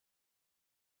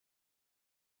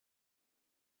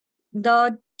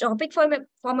The topic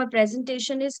for my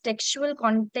presentation is textual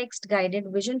context guided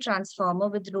vision transformer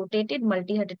with rotated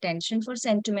multi-head attention for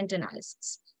sentiment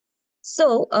analysis.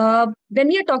 So, when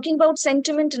we are talking about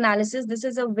sentiment analysis, this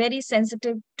is a very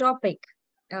sensitive topic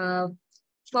uh,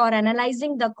 for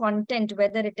analyzing the content,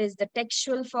 whether it is the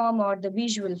textual form or the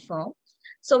visual form.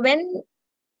 So, when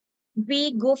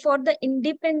we go for the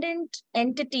independent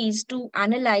entities to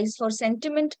analyze for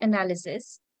sentiment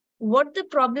analysis, what the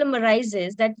problem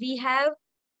arises that we have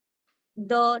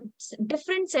the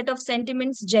different set of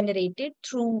sentiments generated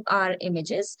through our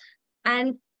images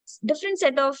and different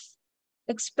set of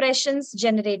expressions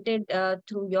generated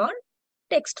through your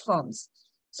text forms.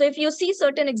 So if you see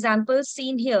certain examples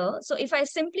seen here, so if I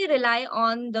simply rely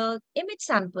on the image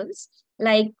samples,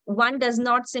 like one does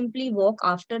not simply walk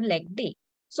after leg day.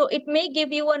 So it may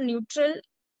give you a neutral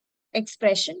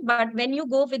expression, but when you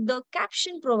go with the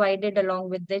caption provided along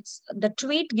with this, the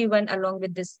tweet given along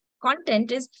with this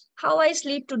content is how I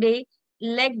sleep today,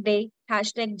 leg day,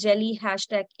 hashtag jelly,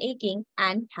 hashtag aching,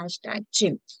 and hashtag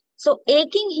gym. So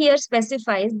aching here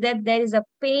specifies that there is a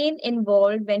pain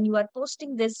involved when you are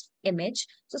posting this image.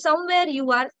 So somewhere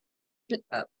you are,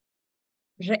 uh,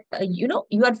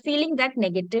 you are feeling that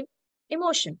negative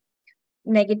emotion,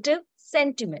 negative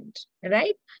sentiment,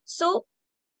 right? So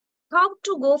how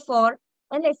to go for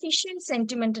an efficient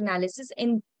sentiment analysis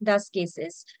in those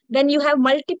cases when you have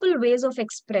multiple ways of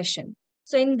expression.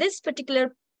 So in this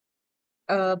particular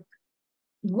uh,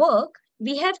 work,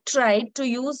 we have tried to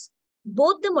use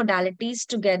both the modalities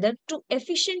together to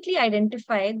efficiently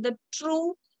identify the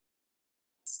true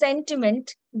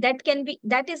sentiment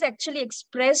that is actually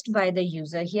expressed by the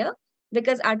user here,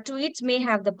 because our tweets may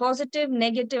have the positive,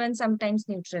 negative, and sometimes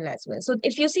neutral as well. So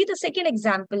if you see the second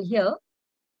example here,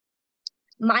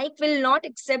 Mike will not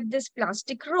accept this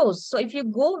plastic rose. So if you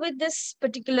go with this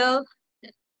particular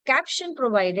caption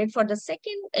provided for the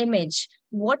second image,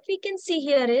 what we can see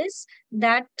here is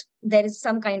that there is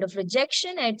some kind of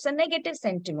rejection. It's a negative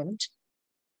sentiment.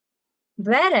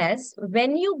 Whereas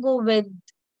when you go with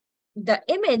the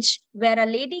image where a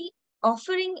lady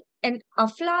offering a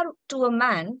flower to a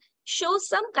man shows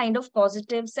some kind of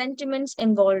positive sentiments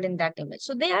involved in that image.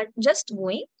 So they are just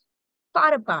going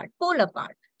far apart, pole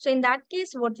apart. So in that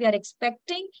case, what we are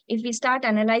expecting, if we start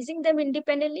analyzing them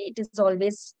independently, it is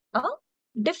always a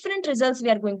different results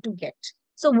we are going to get.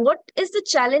 So what is the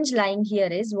challenge lying here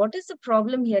is, what is the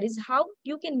problem here is how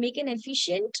you can make an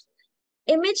efficient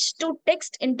image to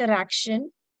text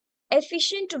interaction,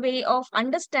 efficient way of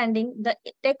understanding the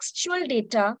textual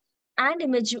data and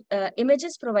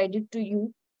images provided to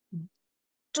you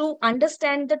to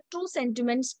understand the true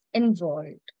sentiments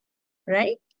involved,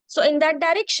 right? So in that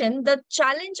direction, the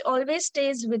challenge always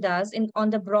stays with us on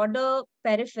the broader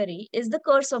periphery is the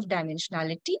curse of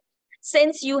dimensionality.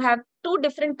 Since you have two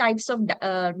different types of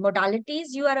modalities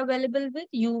you are available with,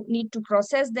 you need to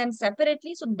process them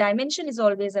separately. So dimension is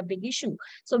always a big issue.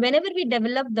 So whenever we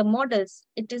develop the models,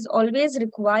 it is always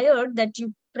required that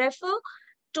you prefer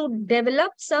to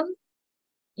develop some,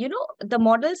 the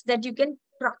models that you can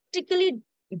practically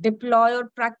deploy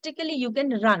or practically you can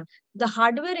run. The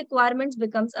hardware requirements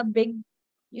becomes a big,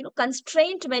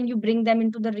 constraint when you bring them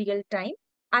into the real time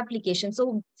application.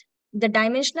 So the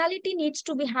dimensionality needs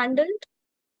to be handled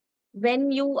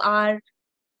when you are,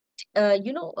 uh,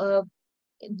 you know, uh,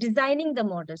 designing the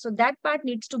model. So that part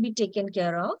needs to be taken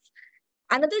care of.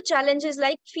 Another challenge is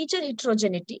like feature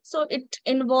heterogeneity. So it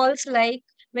involves like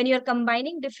when you're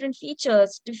combining different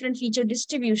features, different feature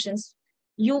distributions,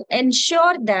 you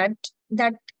ensure that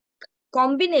that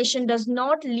combination does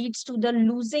not leads to the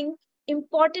losing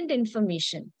important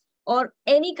information or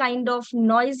any kind of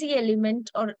noisy element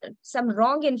or some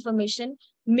wrong information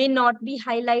may not be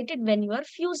highlighted when you are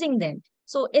fusing them.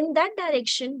 So in that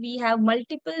direction, we have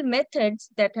multiple methods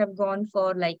that have gone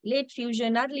for like late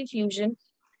fusion, early fusion,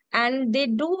 and they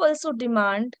do also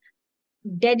demand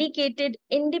dedicated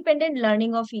independent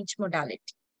learning of each modality.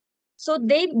 So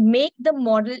they make the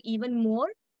model even more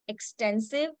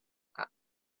extensive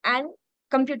and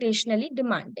computationally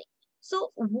demanding.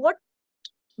 So what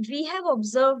we have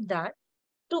observed that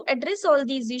to address all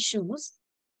these issues,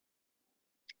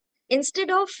 instead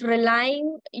of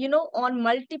relying, on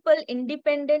multiple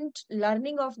independent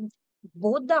learning of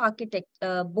both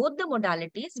the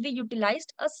modalities, we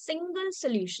utilized a single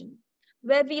solution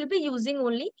where we'll be using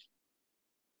only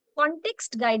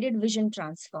context guided vision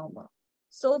transformer.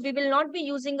 So we will not be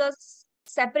using a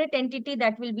separate entity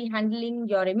that will be handling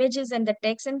your images and the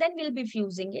text, and then we'll be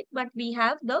fusing it. But we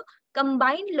have the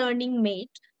combined learning made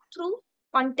through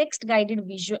context guided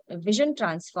vision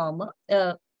transformer.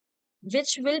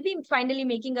 which will be finally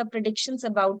making up predictions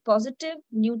about positive,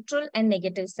 neutral, and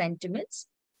negative sentiments.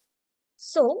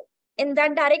 So in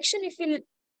that direction, if we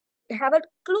have a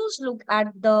close look at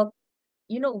the,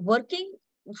 working,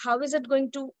 how is it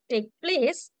going to take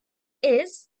place,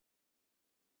 is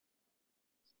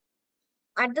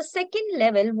at the second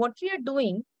level, what we are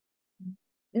doing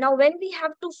now, when we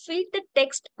have to feed the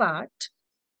text part,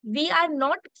 we are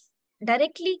not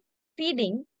directly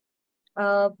feeding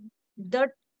the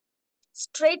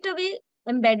straight away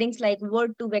embeddings like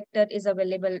word to vector is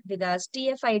available with us,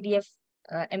 TF-IDF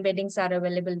embeddings are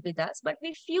available with us, but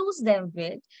we fuse them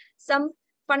with some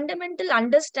fundamental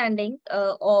understanding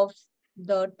of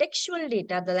the textual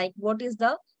data, like what is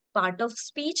the part of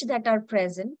speech that are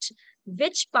present,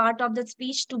 which part of the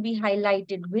speech to be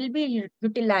highlighted will be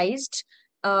utilized,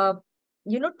 uh,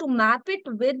 to map it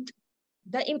with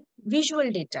the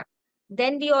visual data.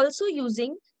 Then we also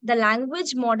using the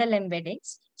language model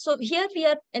embeddings. So here we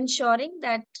are ensuring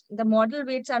that the model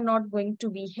weights are not going to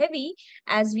be heavy,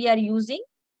 as we are using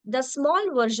the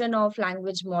small version of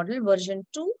language model version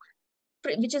 2,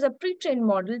 which is a pre-trained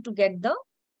model to get the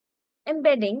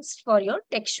embeddings for your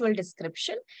textual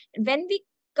description. When we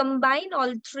combine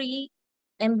all three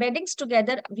embeddings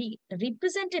together, we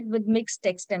represent it with mixed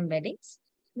text embeddings.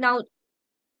 Now,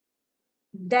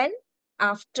 then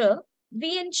after,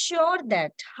 we ensure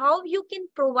that how you can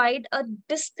provide a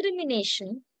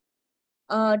discrimination,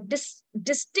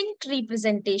 distinct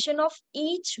representation of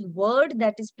each word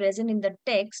that is present in the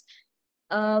text.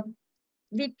 Uh,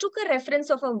 we took a reference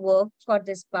of a work for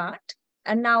this part.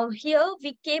 And now here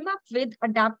we came up with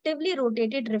adaptively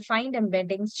rotated refined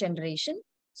embeddings generation.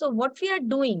 So what we are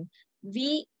doing,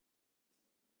 we,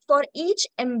 for each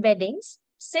embeddings,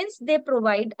 since they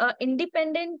provide a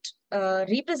independent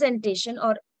representation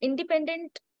or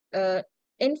independent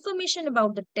information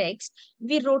about the text,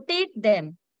 we rotate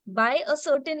them by a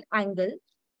certain angle,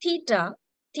 theta,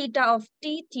 theta of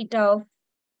t, theta of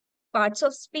parts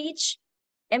of speech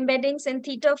embeddings, and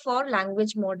theta for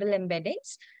language model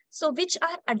embeddings. So which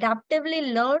are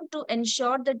adaptively learned to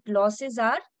ensure that losses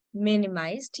are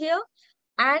minimized here.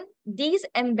 And these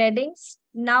embeddings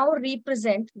now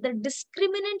represent the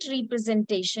discriminant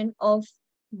representation of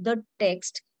the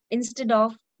text instead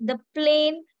of the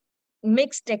plain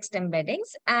mixed text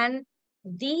embeddings. And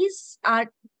these are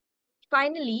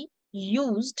finally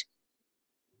used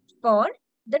for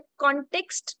the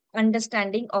context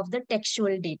understanding of the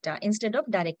textual data instead of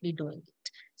directly doing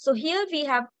it. So here we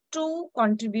have two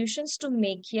contributions to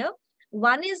make here.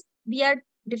 One is we are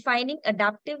defining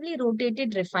adaptively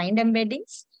rotated refined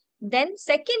embeddings. Then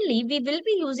secondly, we will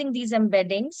be using these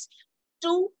embeddings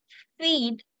to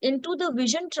feed into the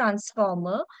vision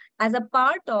transformer as a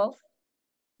part of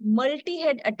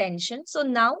multi-head attention. So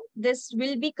now this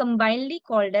will be combinedly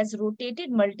called as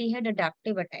rotated multi-head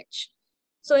adaptive attention.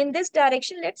 So in this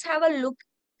direction, let's have a look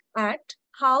at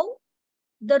how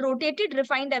the rotated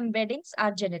refined embeddings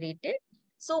are generated.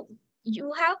 So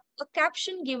you have a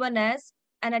caption given as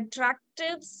an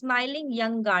attractive smiling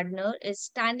young gardener is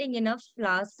standing in a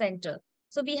flower center.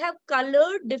 So we have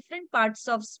colored different parts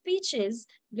of speeches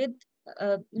with,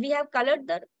 we have colored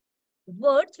the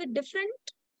words with different,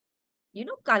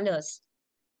 colors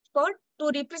for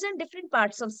to represent different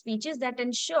parts of speeches that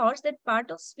ensures that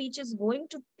part of speech is going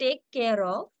to take care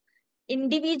of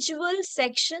individual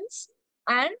sections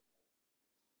and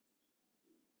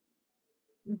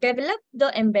develop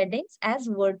the embeddings as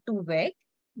word to vec.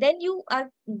 Then you are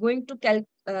going to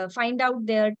find out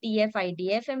their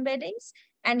TF-IDF embeddings.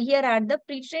 And here are the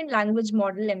pre-trained language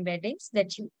model embeddings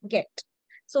that you get.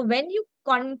 So when you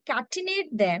concatenate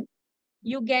them,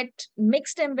 you get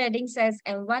mixed embeddings as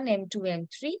M1, M2,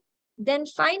 M3. Then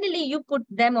finally, you put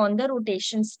them on the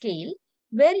rotation scale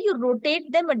where you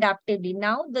rotate them adaptively.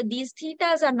 Now, these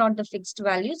thetas are not the fixed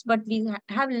values, but we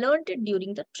have learned it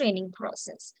during the training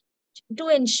process to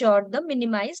ensure the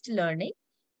minimized learning.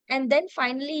 And then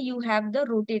finally, you have the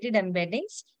rotated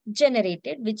embeddings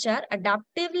generated, which are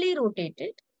adaptively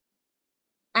rotated.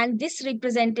 And this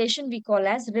representation we call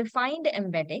as refined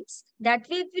embeddings that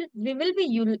we will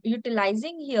be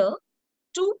utilizing here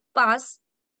to pass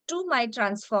to my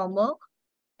transformer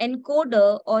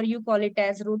encoder, or you call it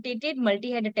as rotated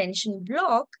multi-head attention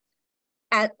block,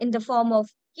 in the form of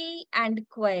key and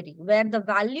query, where the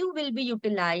value will be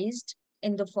utilized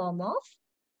in the form of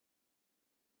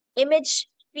image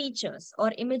features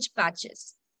or image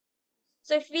patches.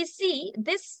 So if we see,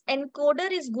 this encoder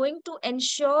is going to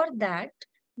ensure that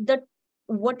the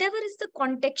whatever is the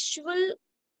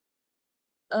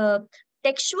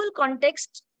textual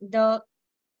context the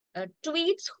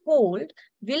tweets hold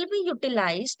will be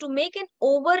utilized to make an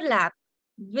overlap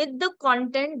with the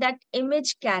content that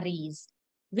image carries,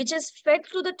 which is fed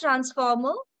to the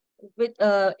transformer with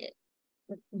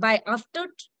by after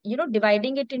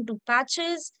dividing it into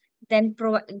patches, then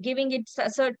giving it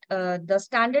the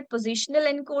standard positional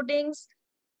encodings,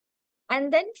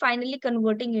 and then finally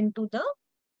converting into the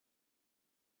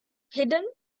hidden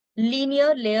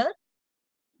linear layer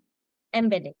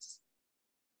embeddings.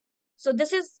 So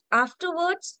this is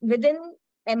afterwards within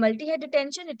a multi-head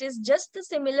attention. It is just the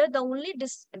similar. The only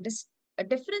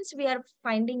difference we are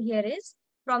finding here is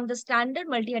from the standard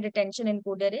multi-head attention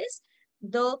encoder is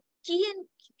the key and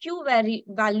Q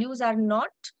values are not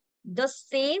the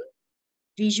same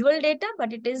visual data,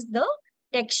 but it is the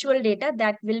textual data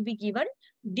that will be given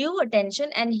due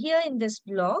attention. And here in this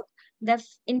block, the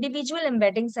individual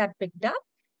embeddings are picked up,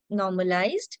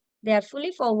 normalized, they are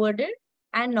fully forwarded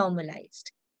and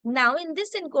normalized. Now in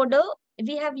this encoder,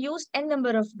 we have used n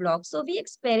number of blocks. So we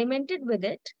experimented with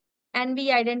it and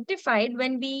we identified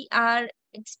when we are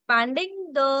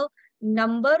expanding the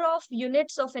number of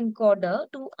units of encoder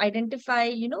to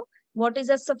identify, what is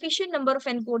a sufficient number of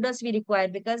encoders we require,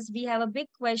 because we have a big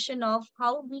question of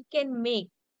how we can make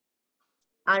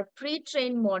our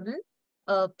pre-trained model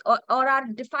or our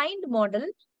defined model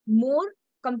more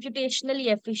computationally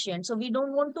efficient. So we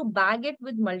don't want to bag it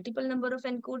with multiple number of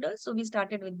encoders. So we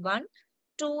started with 1,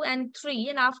 2, and 3.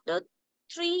 And after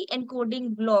 3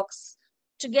 encoding blocks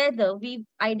together, we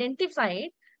identified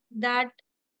that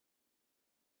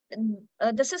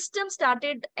the system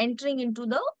started entering into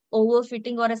the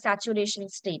overfitting or a saturation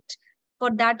state.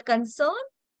 For that concern,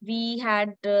 we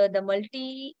had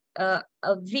we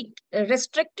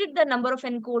restricted the number of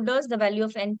encoders, the value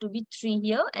of n to be 3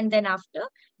 here. And then after,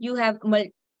 you have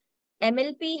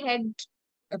MLP head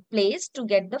placed to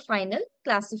get the final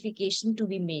classification to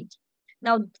be made.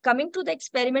 Now, coming to the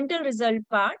experimental result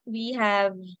part, we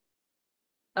have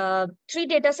 3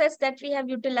 data sets that we have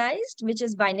utilized, which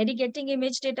is binary getting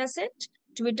image data set,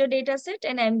 Twitter data set,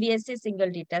 and MBSA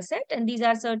single data set. And these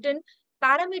are certain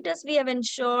parameters we have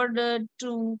ensured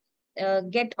to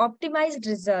get optimized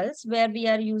results, where we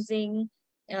are using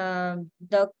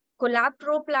the Collab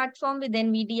Pro platform with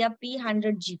NVIDIA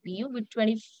P100 GPU with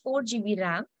 24 GB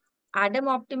RAM, Adam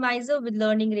optimizer with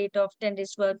learning rate of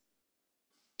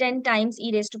 10 times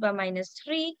e raised to power minus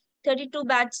 3, 32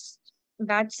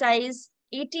 batch size,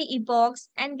 80 epochs,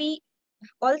 and we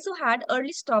also had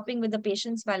early stopping with the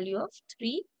patient's value of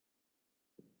 3,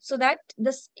 so that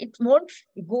it won't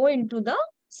go into the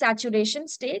saturation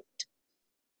state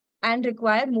and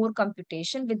require more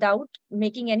computation without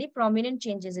making any prominent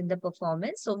changes in the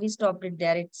performance. So we stopped it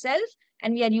there itself,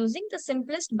 and we are using the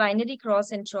simplest binary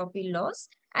cross entropy loss,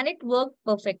 and it worked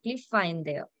perfectly fine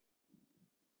there.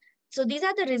 So these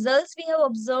are the results we have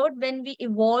observed when we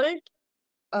evolved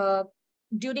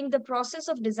during the process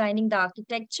of designing the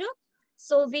architecture.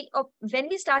 So when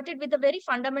we started with a very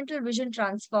fundamental vision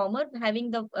transformer having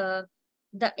the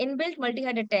inbuilt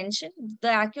multi-head attention, the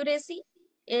accuracy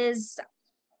is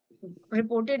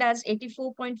reported as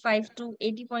 84.52,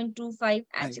 80.25, and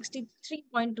Hi.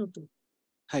 63.22.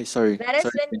 Hi, sorry. Whereas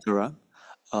Sorry to when, interrupt.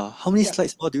 How many yeah,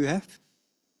 slides more do you have?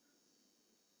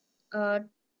 uh,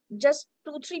 just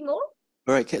 2, 3 more.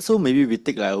 All right, so maybe we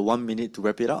take like 1 minute to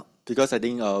wrap it up because I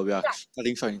think we are Yeah,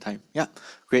 starting short in time. Yeah,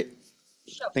 great.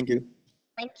 sure. Thank you.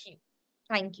 Thank you.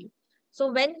 Thank you.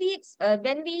 So when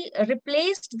we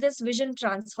replaced this vision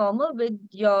transformer with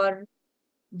your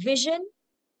vision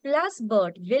plus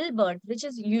Wilbert, which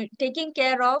is you taking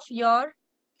care of your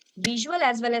visual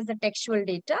as well as the textual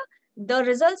data, the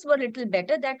results were a little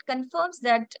better. That confirms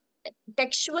that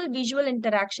textual visual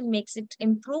interaction makes it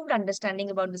improved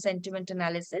understanding about the sentiment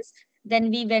analysis.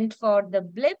 Then we went for the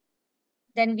blip.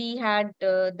 Then we had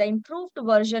the improved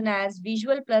version as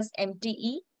visual plus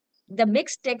MTE, the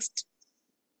mixed text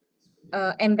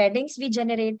embeddings we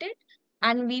generated,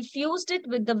 and we fused it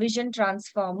with the vision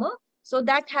transformer. So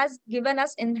that has given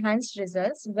us enhanced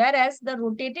results, whereas the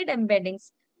rotated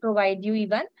embeddings provide you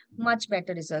even much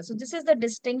better results. So this is the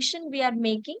distinction we are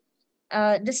making,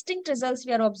 distinct results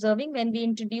we are observing when we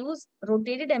introduce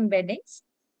rotated embeddings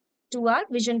to our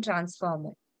vision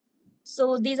transformer.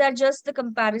 So these are just the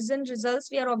comparison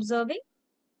results we are observing.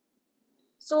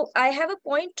 So I have a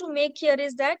point to make here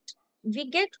is that we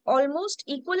get almost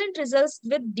equivalent results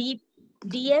with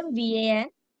DMVAN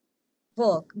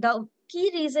work. The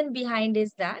key reason behind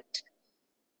is that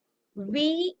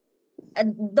we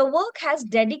The work has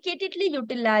dedicatedly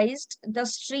utilized the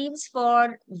streams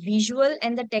for visual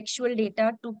and the textual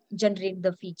data to generate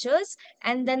the features,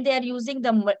 and then they are using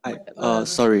the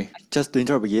Sorry, just to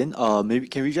interrupt again. Maybe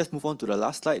can we just move on to the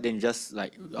last slide? Then just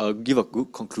like give a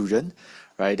good conclusion,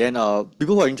 right? Then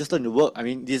people who are interested in the work, I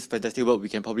mean, this fantastic work. We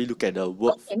can probably look at the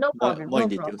work okay, no problem, more in no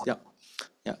details. problem.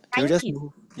 Yeah, yeah. Can we Thank just you.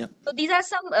 move? Yeah. So these are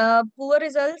some poor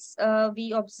results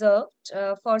we observed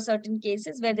for certain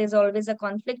cases where there's always a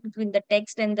conflict between the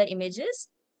text and the images.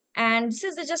 And this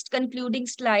is the just concluding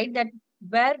slide that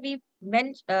where we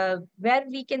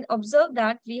can observe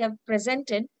that we have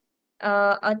presented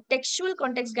a textual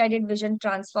context guided vision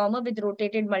transformer with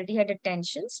rotated multi-head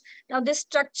attentions. Now this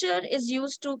structure is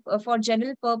used to for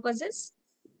general purposes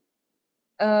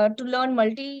to learn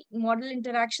multi-model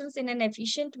interactions in an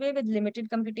efficient way with limited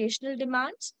computational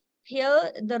demands.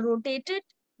 Here, the rotated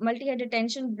multi-head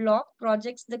attention block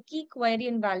projects the key query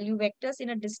and value vectors in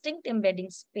a distinct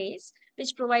embedding space,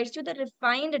 which provides you the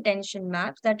refined attention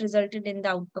maps that resulted in the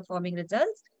outperforming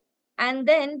results. And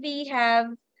then we have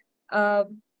uh,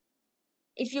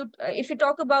 if you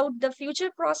talk about the future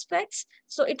prospects,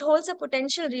 so it holds a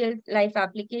potential real life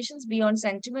applications beyond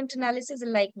sentiment analysis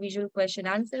like visual question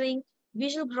answering,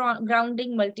 visual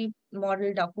grounding,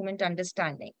 multi-model document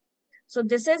understanding. So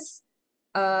this is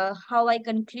how I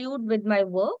conclude with my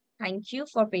work. Thank you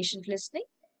for patient listening.